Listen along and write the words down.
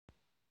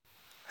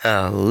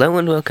Hello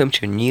and welcome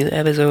to a new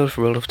episode of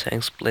World of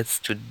Tanks Blitz.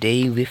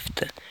 Today with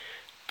the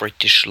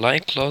British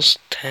Lightclass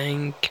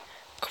tank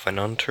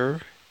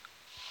Covenanter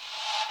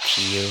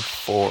Tier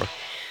 4.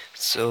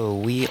 So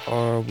we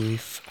are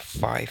with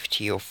 5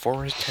 Tier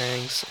 4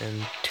 tanks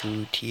and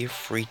 2 Tier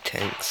 3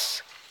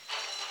 tanks.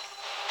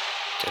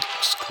 That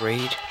looks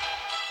great.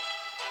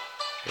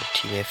 Your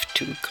team have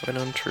 2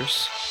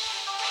 Covenanters.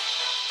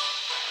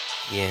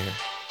 Yeah,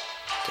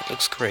 that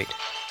looks great.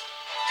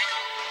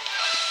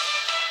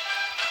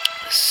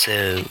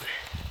 So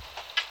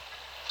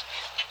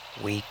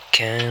we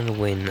can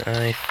win.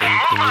 I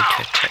think we need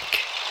to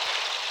attack.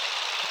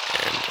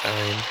 And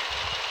I'm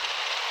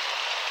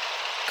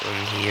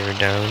going here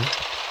down.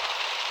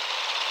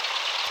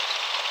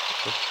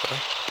 Opa,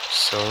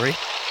 sorry.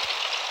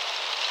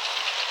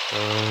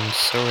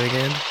 Sorry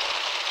again.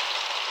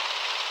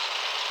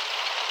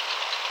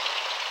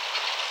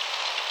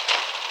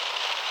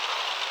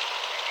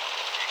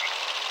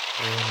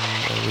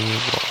 And we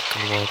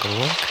walk.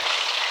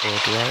 Or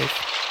drive.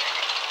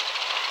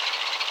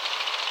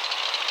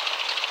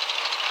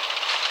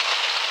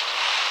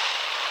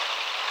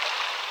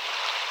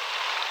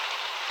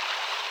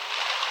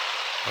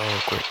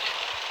 Oh, great.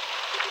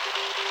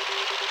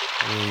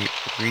 We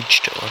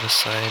reached the other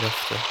side of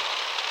the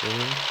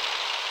room.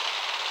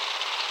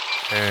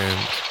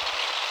 And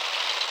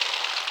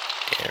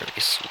there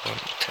is one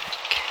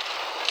tank.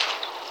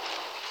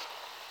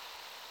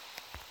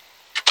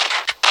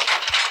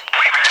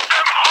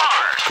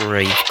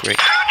 Great.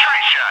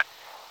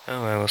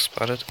 Oh, I was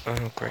spotted.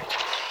 Oh, great.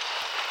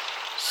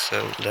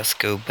 So let's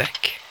go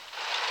back.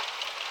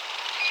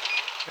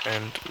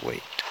 And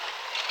wait.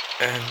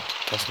 And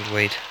doesn't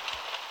wait.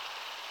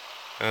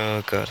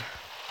 Oh god.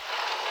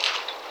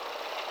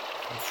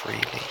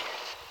 Freely.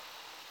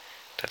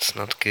 That's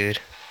not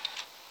good.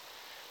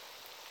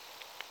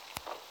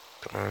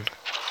 Come on.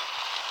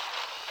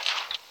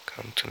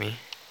 Come to me.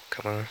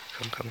 Come on.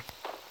 Come.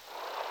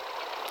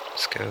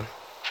 Let's go.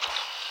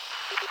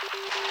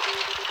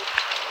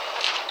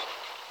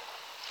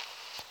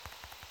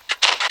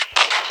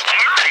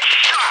 Nice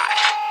shot!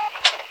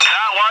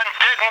 That one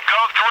didn't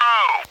go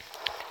through!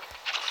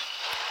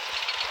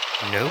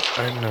 Nope,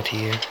 I'm not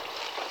here.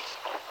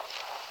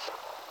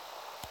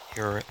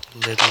 You're a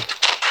little...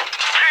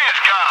 He's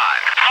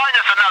gone! Find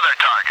us another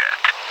target!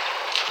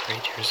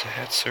 Great, here's a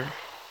head, sir.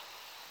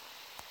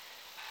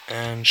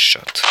 And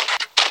shot.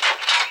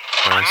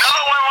 Nice.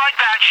 Another one like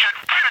that should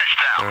finish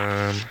them!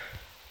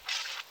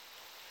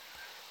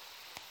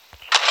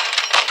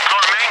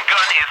 Our main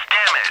gun is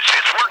damaged.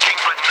 It's working,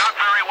 but not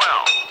very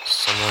well.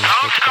 Someone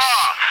hit us.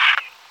 Off!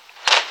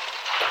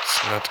 It's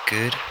not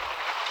good.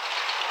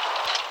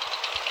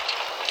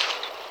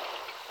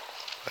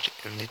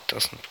 And it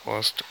doesn't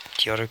was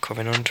the other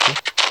Covenanter.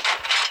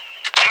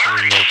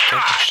 We make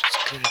damage, that's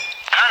good.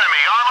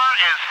 Enemy armor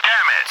is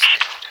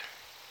damaged.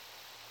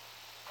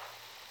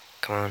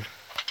 Come on.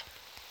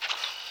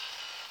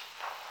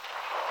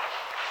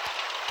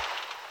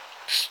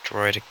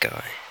 Destroy the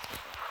guy.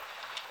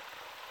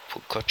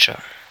 Pukocha.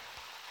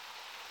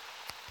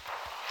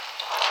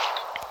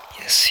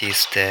 Yes,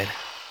 he's dead.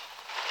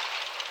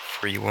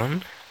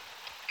 3-1.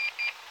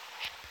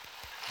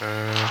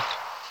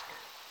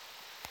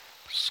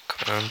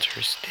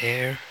 Covenanters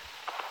there.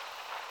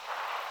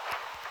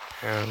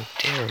 And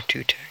there are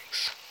 2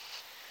 tanks.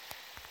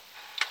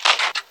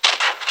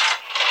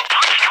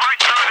 Punched right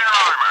through their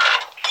armor.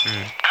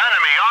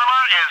 Enemy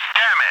armor is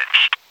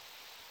damaged.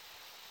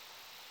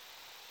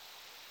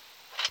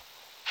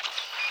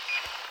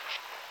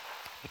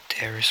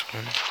 There is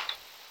one.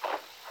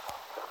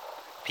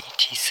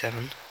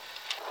 BT7.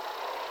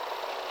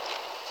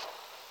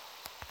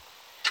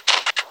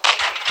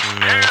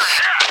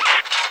 Nice.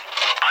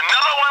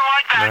 Another one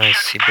like that Nice,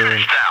 should he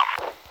finish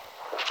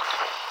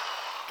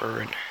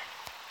burned. them.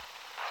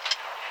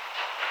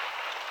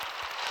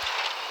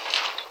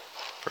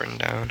 Burn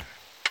down.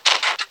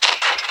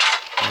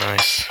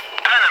 Nice.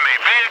 Enemy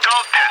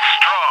vehicle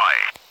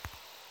destroyed.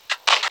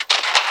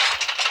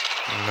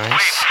 We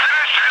Nice.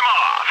 finished him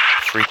off.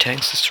 3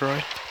 tanks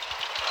destroyed.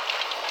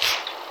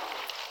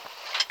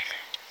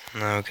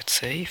 Now get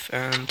safe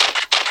and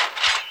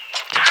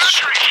let's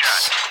shoot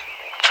this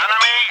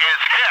Enemy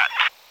is hit.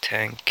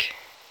 tank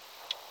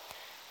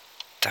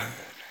down.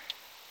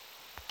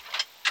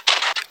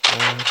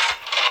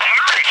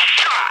 Nice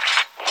shot.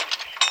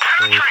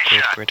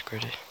 Great.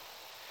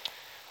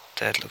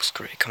 That looks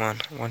great. Come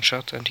on, 1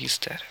 shot and he's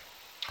dead.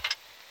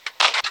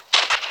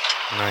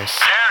 Nice.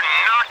 They're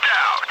knocked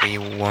out. We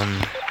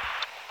won.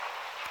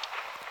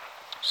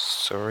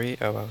 Sorry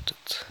about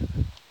it.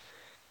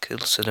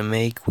 Kills that I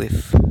make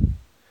with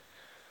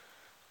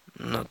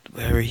not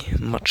very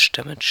much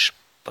damage,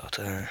 but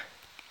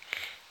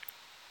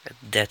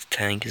that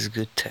tank is a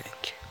good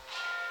tank.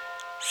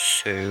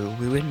 So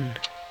we win.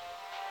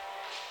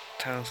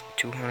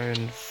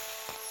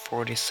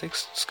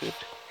 1246, that's good.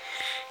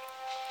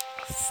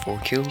 4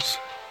 kills,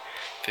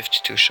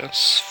 52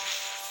 shots,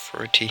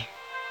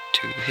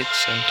 32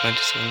 hits and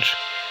 27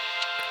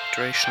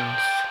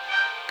 penetrations.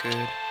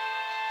 Good.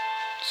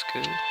 It's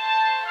good.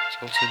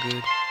 It's also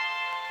good.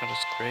 That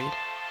is great.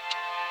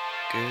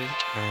 Good,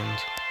 and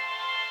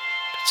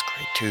that's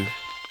great too.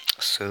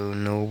 So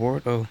no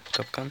award. Oh,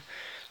 Top Gun.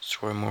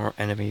 Destroy more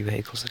enemy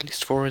vehicles, at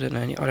least 4 than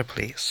any other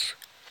place.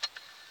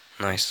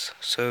 Nice.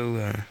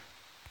 So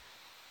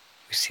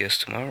we see us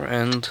tomorrow,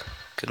 and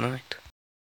good night.